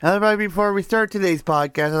Everybody, before we start today's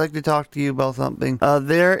podcast, I'd like to talk to you about something.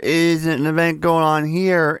 There is an event going on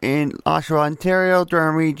here in Oshawa, Ontario,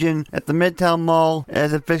 Durham region, at the Midtown Mall. It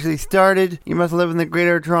has officially started. You must live in the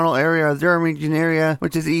Greater Toronto area or Durham region area,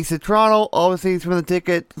 which is east of Toronto. All receipts from the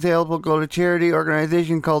ticket sales will go to charity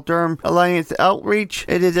organization called Durham Alliance Outreach.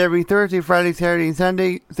 It is every Thursday, Friday, Saturday, and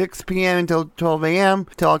Sunday, 6 p.m. until 12 a.m.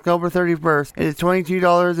 till October 31st. It is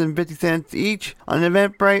 $22.50 each on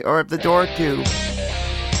Eventbrite or at the door too.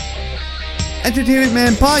 Entertainment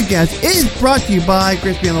Man Podcast is brought to you by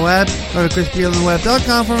Crispy on the Web. Go to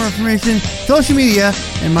crispyontheweb.com for more information, social media,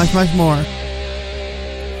 and much, much more.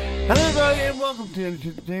 Hello everybody and welcome to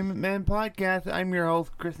Entertainment Man Podcast. I'm your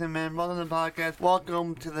host, Crispy Man. Welcome to the podcast.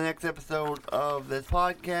 Welcome to the next episode of this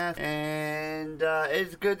podcast. And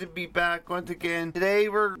it's good to be back once again. Today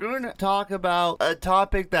we're going to talk about a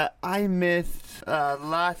topic that I missed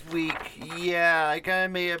last week. Yeah, I kind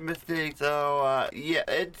of made a mistake. So,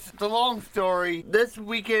 it's a long story. This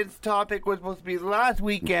weekend's topic was supposed to be last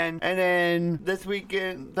weekend. And then this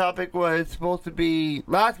weekend topic was supposed to be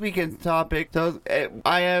last weekend's topic. So,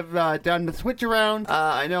 I have done the switch around.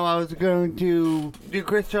 I know I was going to do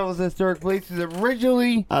Chris Travels Historic Places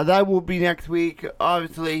originally. That will be next week,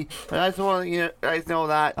 obviously. But I just want to let you guys know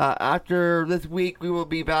that after this week, we will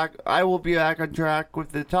be back. I will be back on track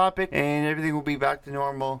with the topic, and everything will be back to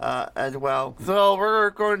normal as well. So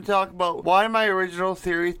we're going to talk about why my original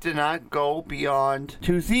series did not go beyond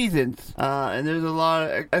 2 seasons. And there's a lot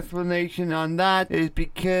of explanation on that. Is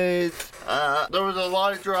because there was a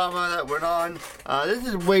lot of drama that went on. This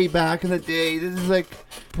is way back in the day. This is like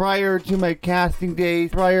prior to my casting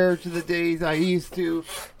days, prior to the days I used to,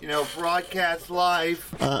 broadcast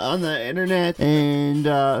live on the internet, and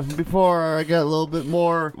before I got a little bit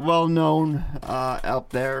more well-known out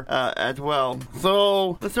there as well.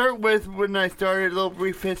 So, let's start with when I started, a little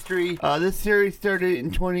brief history. This series started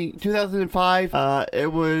in 2005.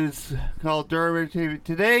 It was called Durham Entertainment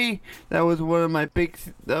Today. That was one of my that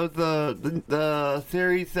was the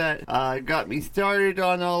series that got me started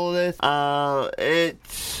on all of this. It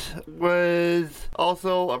was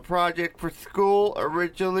also a project for school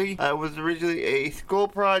originally. It was originally a school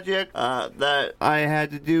project that I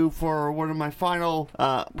had to do for one of my final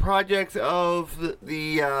projects of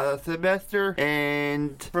the semester,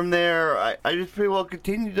 and from there I just pretty well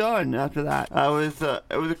continued on after that. It was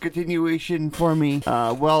a continuation for me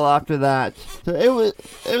well after that. So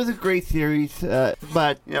it was a great series,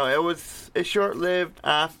 but it was short-lived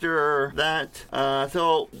after that.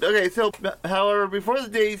 However, before the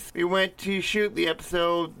days we went to shoot the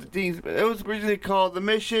episode, it was originally called The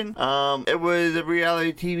Mission. It was a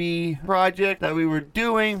reality TV project that we were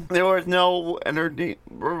doing. There was no we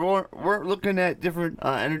weren't looking at different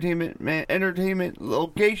entertainment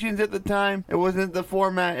locations at the time. It wasn't the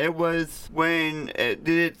format. It was when it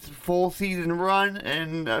did its full season run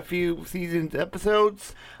and a few seasons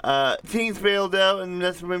episodes. Teams failed out, and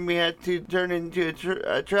that's when we had to turn into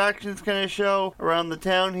attractions kind of show around the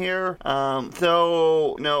town here.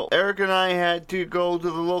 Eric and I had to go to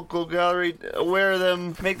the local gallery,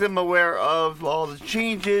 make them aware of all the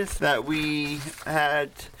changes that we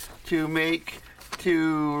had to make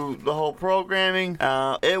to the whole programming.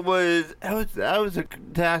 It was a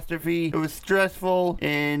catastrophe. It was stressful,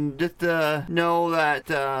 and just to know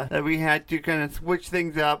that we had to kind of switch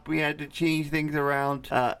things up, we had to change things around.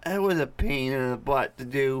 It was a pain in the butt to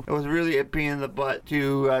do. It was really a pain in the butt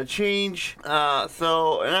to change. And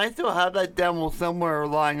I still have that demo somewhere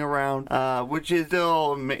lying around, which is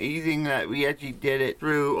still amazing that we actually did it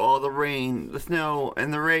through all the rain, the snow,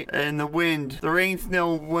 and the wind. The rain,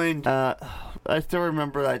 snow, wind. I still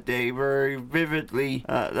remember that day very vividly.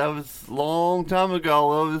 That was a long time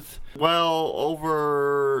ago. It was well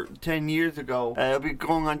over 10 years ago. It'll be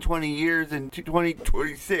going on 20 years in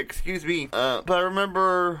 2026, excuse me. But I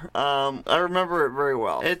remember it very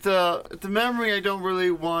well. It's a memory I don't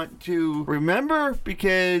really want to remember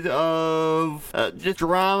because of just the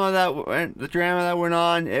drama that went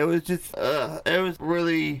on. It was just,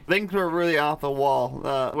 things were really off the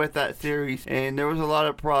wall with that series, and there was a lot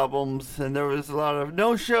of problems, and there was a lot of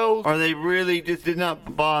no-shows, or they really just did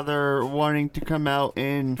not bother wanting to come out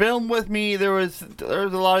and film with me. There was a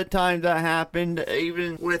lot of times that happened,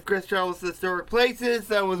 even with Chris Travels Historic Places.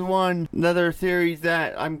 That was another series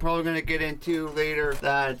that I'm probably going to get into later,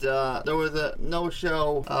 that there was a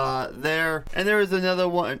no-show there, and there was another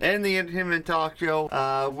one, and the Entertainment Talk Show,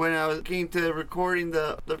 when I came to recording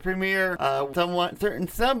the premiere,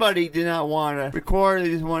 somebody did not want to record. They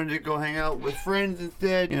just wanted to go hang out with friends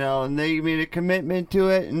instead, and they made a commitment to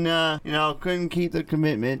it, and couldn't keep the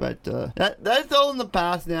commitment. But that's all in the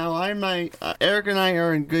past now. Eric and I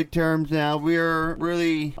are in good terms now. We're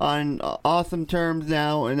really on awesome terms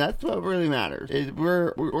now, and that's what really matters. Is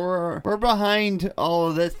we're behind all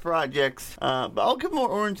of this projects, but I'll get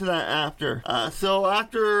more into that after. So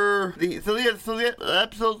the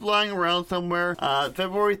episode's lying around somewhere.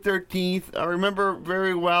 February 13th. I remember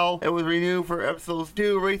very well. It was renewed for episodes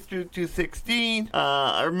 2 right through to 16.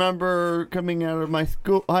 I remember coming out of my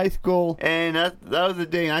high school, and that was the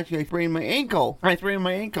day actually I sprained my ankle.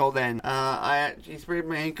 Then. I actually sprained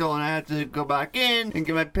my ankle, and I had to go back in and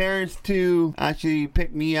get my parents to actually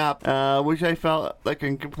pick me up, which I felt like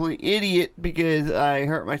a complete idiot because I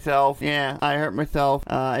hurt myself. Yeah, I hurt myself.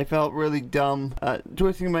 I felt really dumb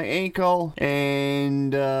twisting my ankle,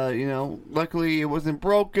 and luckily it wasn't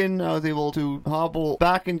broken. I was able to hobble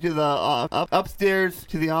back into the upstairs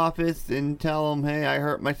to the office and tell them, hey, I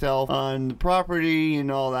hurt myself on the property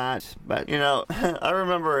and all that. But I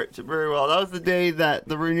remember it very well. That was the day that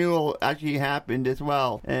the renewal actually happened as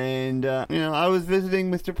well. And I was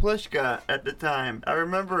visiting Mr. Plishka at the time. I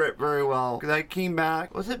remember it very well because I came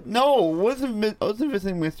back. I wasn't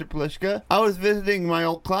visiting Mr. Plishka. I was visiting my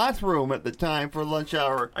old classroom at the time for lunch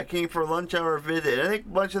hour. I came for a lunch hour visit. I think a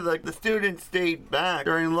bunch of the students stayed back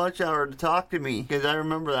during lunch hour to talk to me because I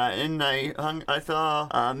remember that. And I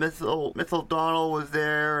saw Miss O'Donnell was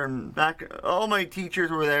there, and all my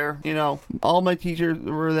teachers were there. All my teachers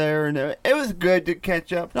were there, and it was good to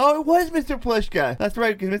catch up. No, it was Mr. Plishka. That's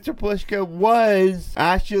right, because Mr. Plishka was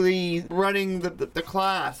actually running the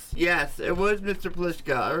class. Yes, it was Mr.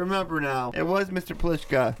 Plishka. I remember now. It was Mr.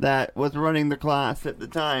 Plishka that was running the class at the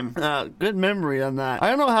time. Good memory on that. I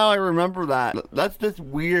don't know how I remember that. That's just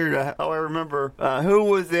weird how I remember who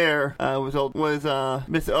was there. Was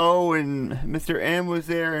Miss O, and Mr. M was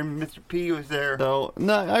there, and Mr. P was there. So,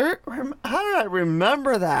 no, how did I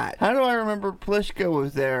remember that? How do I remember Plishka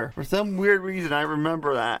was there? For some weird reason, I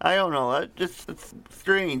remember that. I don't know. It's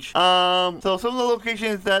strange. So some of the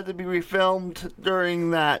locations that had to be refilmed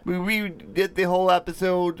during that. We redid the whole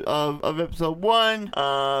episode of episode 1.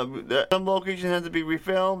 Some locations had to be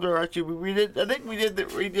refilmed, or actually we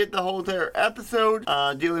redid the whole entire episode,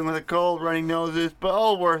 dealing with a cold, running noses, but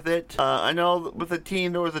all worth it. I know with the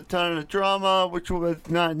team there was a ton of drama, which was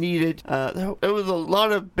not needed. There was a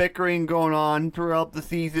lot of bickering going on throughout the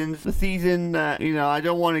seasons. The season that, I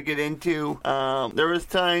don't want to get into. There was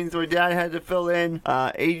times where Dad had to fill in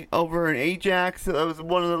over in Ajax. So that was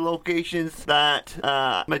one of the locations that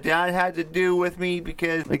my dad had to do with me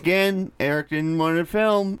because, again, Eric didn't want to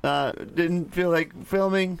film. Didn't feel like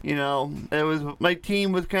filming. It was my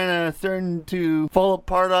team was kind of starting to fall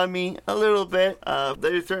apart on me a little bit.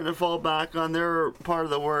 They were starting to fall back on their part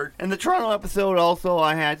of the work. And the Toronto episode also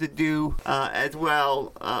I had to do as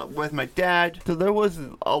well with my dad. So there was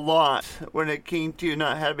a lot when it came to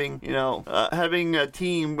not having, having a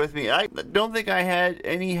team with me. I don't think I had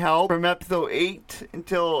any help from episode 8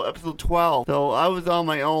 until episode 12. So I was on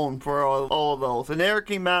my own for all of those. And Eric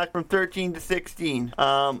came back from 13 to 16.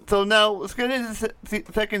 So now let's get into the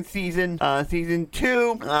second season. Season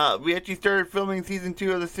 2. We actually started filming season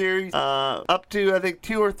 2 of the series. Up to, I think,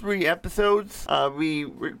 2 or 3 episodes. We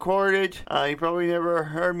recorded. You probably never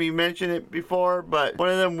heard me mention it before, but one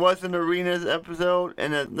of them was an Arenas episode,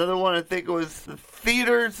 and another one, I think it was the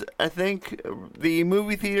theaters. I think the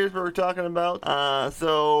movie theaters we were talking about.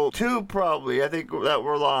 So 2 probably, I think, that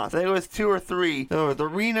were lost. I think it was 2 or 3. So it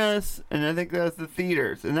was Arenas, and I think that was the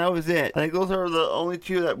theaters, and that was it. I think those are the only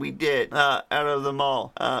 2 that we did out of them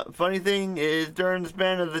all. Funny thing is, during the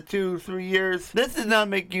span of the 2-3 years, this did not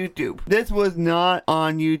make YouTube. This was not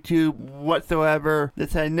on YouTube whatsoever.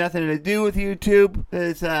 This had nothing to do with YouTube.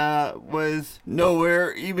 This was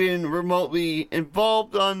nowhere even remotely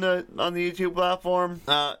involved on the YouTube platform.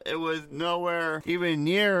 It was nowhere even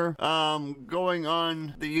near going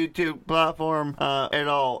on the YouTube platform at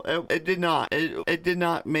all. It did not. It did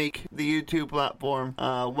not make the YouTube platform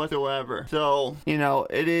whatsoever. So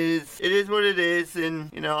it is what it is,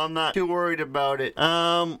 and I'm not too worried about it.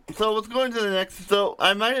 So let's go into the next. So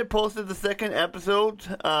I might have posted the second episode,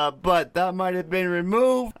 but that might have been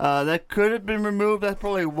removed. That could have been removed. That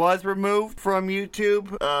probably was removed from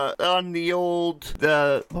YouTube on the old,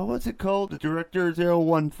 what was it called? The Director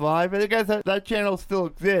 015. I think that channel still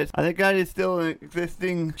exists. I think that is still an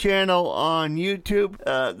existing channel on YouTube.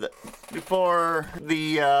 before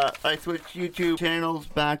I switched YouTube channels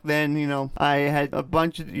back then, I had a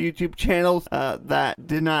bunch of YouTube channels that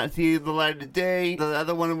did not see the light of day. The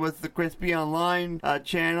other one was the Crispy Online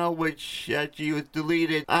channel, which actually was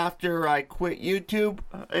deleted after I quit YouTube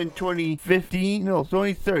in 2016.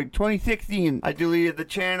 I deleted the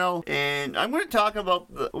channel, and I'm going to talk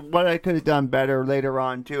about what I could have done better later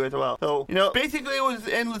on too as well. So, basically it was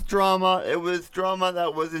endless drama. It was drama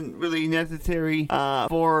that wasn't really necessary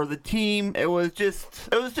for the team. It was just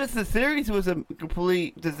the series was a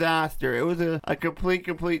complete disaster. It was a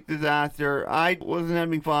complete disaster. I wasn't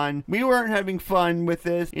having fun. We weren't having fun with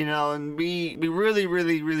this, and we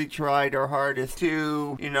really tried our hardest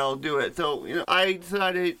to, do it. So, I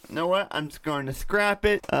decided, you know what, I'm just going to scrap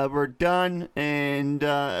it. We're done. And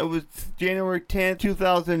it was January 10th,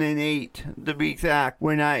 2008, to be exact,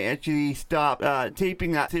 when I actually stopped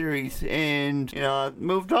taping that series and,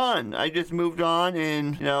 moved on. I just moved on,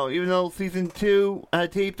 and, even though season 2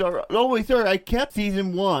 taped, I kept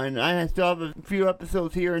season 1. I still have a few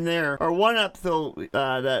episodes here and there, or one episode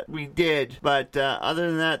that we did, but other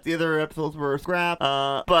than that, the other episodes were scrapped.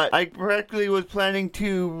 But I correctly was planning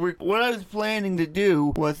to, what I was planning to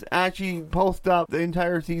do was actually post up the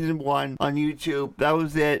entire season 1 on YouTube. That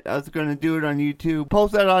was it. I was going to do it on YouTube,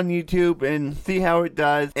 post that on YouTube and see how it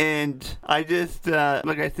does. And I just,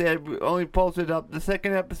 like I said, we only posted up the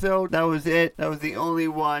second episode. That was it. That was the only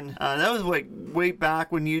one. That was like way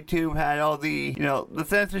back when YouTube had all the, the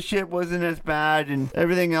censorship wasn't as bad and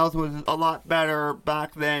everything else was a lot better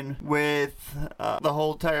back then with the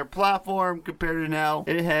whole entire platform compared to now.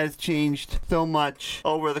 It has changed so much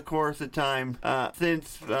over the course of time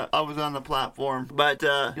since I was on the platform. But,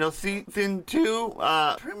 season 2,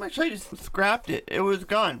 pretty much I just scrapped it. It was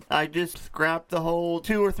gone. I just scrapped the whole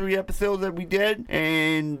 2 or 3 episodes that we did,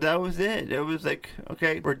 and that was it. It was like,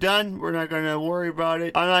 okay, we're done. We're not going to worry about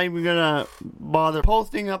it. I'm not even going to bother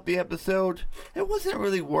posting up the episode. It wasn't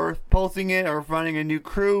really worth posting it or finding a new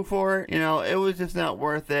crew for it. It was just not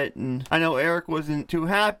worth it. And I know Eric wasn't too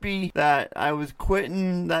happy that I was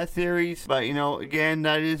quitting that series, but, again,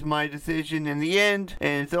 that is my decision in the end,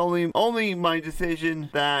 and it's only my decision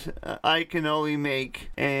that I can only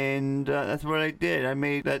make, and that's what I did. I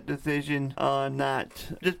made that decision on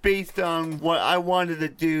that, just based on what I wanted to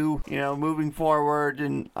do, moving forward,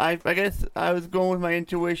 and I guess I was going with my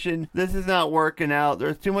intuition. This is not working out.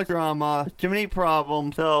 There's too much drama, too many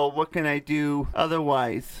problems, so what can I do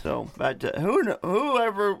otherwise? So, but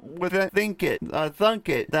whoever would thunk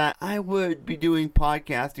it that I would be doing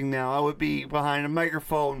podcasting now. I would be behind a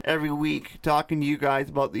microphone every week talking to you guys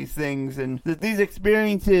about these things and these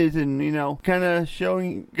experiences, and kind of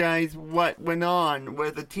showing you guys what went on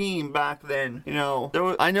with the team back then.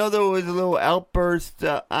 I know there was a little outburst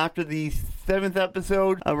after the 7th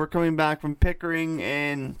episode. We're coming back from Pickering,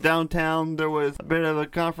 and downtown there was a bit of a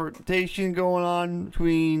confrontation going on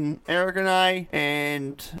between Eric and I,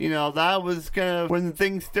 and that was kind of when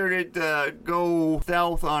things started to go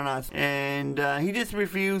south on us, and he just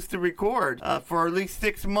refused to record for at least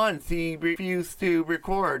 6 months. He refused to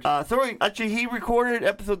record. He recorded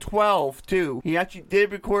episode 12 too. He actually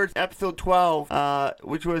did record episode 12,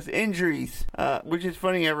 which was injuries, which is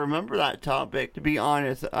funny. I remember that topic, to be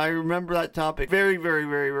honest. I remember that topic very, very,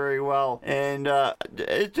 very, very well, and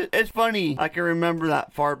it's funny. I can remember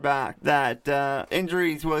that far back that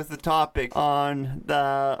injuries was the topic on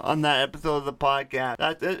that episode of the podcast.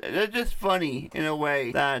 That's just funny in a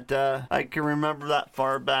way that I can remember that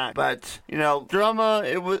far back. But drama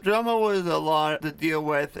was a lot to deal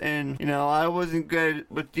with, and I wasn't good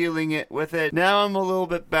with dealing with it. Now I'm a little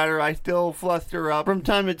bit better. I still fluster up from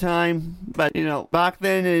time to time, but back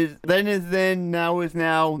then is then, now is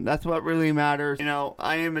now. That's what really matters.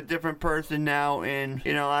 I am a different person now, and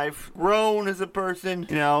I've grown as a person,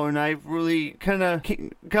 and I've really kind of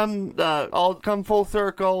come full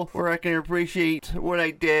circle where I can appreciate what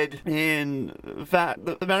I did. And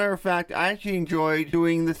the matter of fact, I actually enjoyed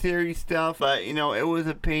doing the series stuff, but it was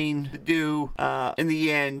a pain to do in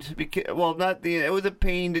the end. It was a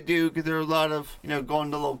pain to do because there were a lot of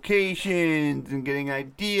going to locations and getting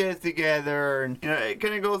ideas together, and it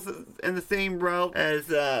kind of goes in the same route as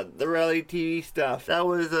the reality TV stuff. That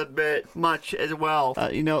was a bit much as well.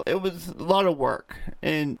 It was a lot of work,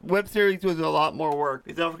 and web series was a lot more work.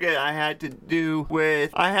 Don't forget, I had to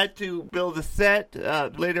build a set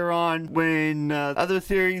later on when other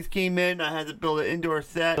series came in. I had to build an indoor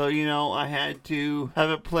set, so I had to have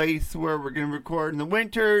a place where we're gonna record in the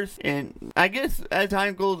winters. And I guess as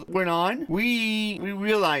time went on, we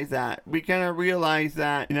realized that we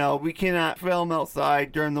we cannot film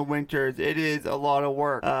outside during the winters. It is a lot of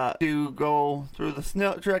work to to go through the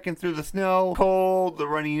snow, trekking through the snow, cold, the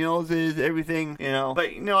runny noses, everything, But,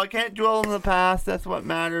 I can't dwell on the past. That's what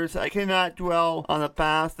matters. I cannot dwell on the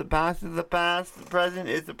past. The past is the past. The present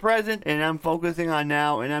is the present. And I'm focusing on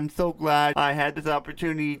now. And I'm so glad I had this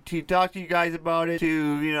opportunity to talk to you guys about it.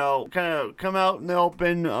 To, kind of come out in the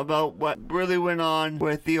open about what really went on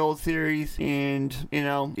with the old series. And,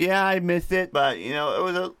 yeah, I missed it. But, it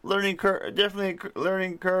was a learning curve, definitely a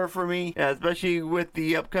learning curve for me. Especially with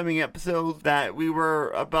the upcoming episodes that we were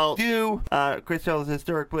about to do. Chris Fellows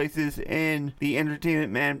Historic Places and the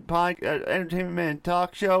Entertainment Man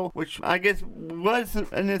Talk Show, which I guess was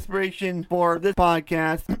an inspiration for this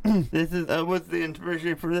podcast. This was the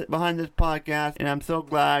inspiration behind this podcast, and I'm so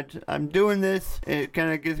glad I'm doing this. It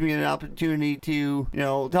kind of gives me an opportunity to,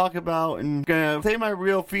 talk about and kind of say my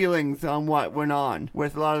real feelings on what went on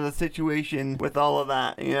with a lot of the situation with all of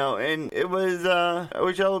that, and it was,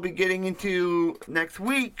 which I will be getting into next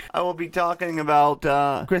week. I will be talking about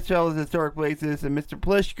Chris Fellows Historic Places and Mr.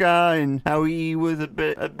 Plishka and how he was a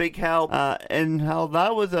big help, and how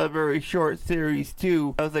that was a very short series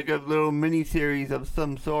too. That was like a little mini series of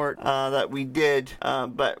some sort that we did.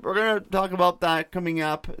 But we're gonna talk about that coming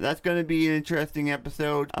up. That's gonna be an interesting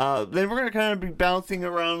episode. Then we're gonna kind of be bouncing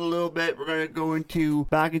around a little bit. We're gonna go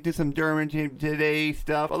back into some German Today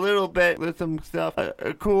stuff a little bit with some stuff.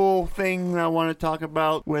 A cool thing I want to talk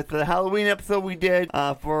about with the Halloween episode we did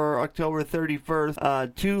for October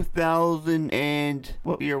 31st, 2000 and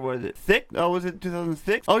what year was it? 6? Oh, was it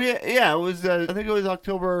 2006? Oh yeah, it was. I think it was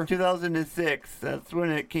October 2006. That's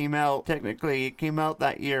when it came out. Technically, it came out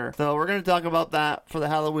that year. So we're gonna talk about that for the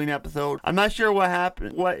Halloween episode. I'm not sure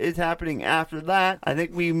what is happening after that. I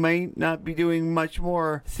think we might not be doing much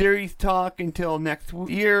more series talk until next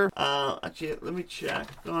year. Actually, let me check.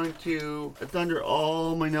 It's under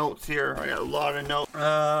all my notes here. I got a lot of notes.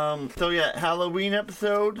 So yeah, Halloween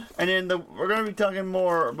episode, and then we're gonna be talking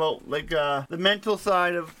more about the mental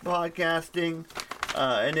side of podcasting.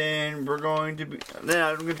 And then I'm going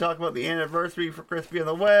to talk about the anniversary for Crispy on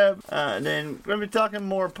the Web. And then we're going to be talking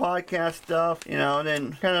more podcast stuff, and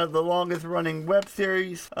then kind of the longest running web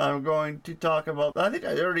series. I'm going to talk about, I think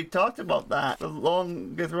I already talked about that, the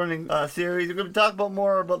longest running series. We're going to talk about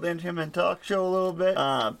more about the Entertainment Talk Show a little bit,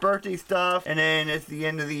 birthday stuff, and then it's the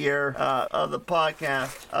end of the year of the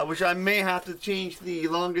podcast, which I may have to change the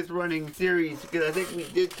longest running series, because I think we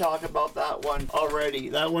did talk about that one already.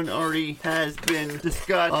 That one already has been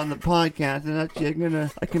discussed on the podcast, and actually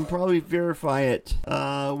I can probably verify it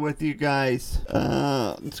with you guys.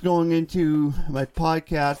 It's going into my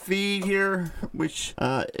podcast feed here, which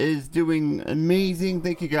is doing amazing.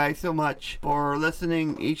 Thank you guys so much for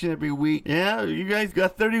listening each and every week. Yeah, you guys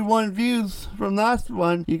got 31 views from last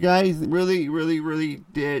one. You guys really, really, really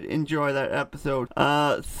did enjoy that episode.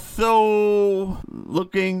 So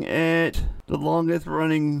looking at the longest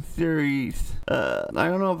running series, I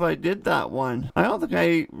don't know if I did that one. I don't think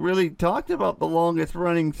I really talked about the longest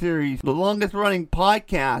running series. The longest running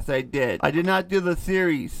podcast I did. I did not do the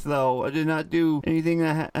series, though. I did not do anything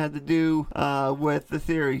that had to do with the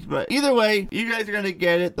series. But either way, you guys are going to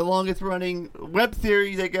get it. The longest running web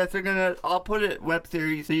series, I guess I'll put it web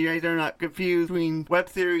series so you guys are not confused between web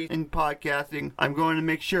series and podcasting. I'm going to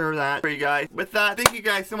make sure that for you guys. With that, thank you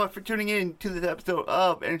guys so much for tuning in to this episode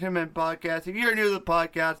of Entertainment Podcast. If you're new to the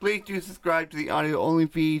podcast, please do subscribe to the audio only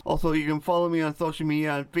feed. Also, you can follow me on social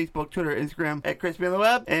media on Facebook, Twitter, Instagram at Crispy on the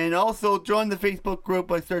Web, and also join the Facebook group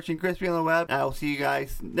by searching Crispy on the Web. I will see you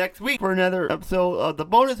guys next week for another episode of the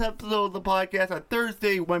bonus episode of the podcast on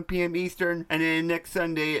Thursday, 1 p.m. Eastern, and then next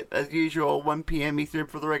Sunday, as usual, 1 p.m. Eastern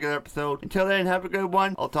for the regular episode. Until then, have a good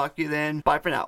one. I'll talk to you then. Bye for now.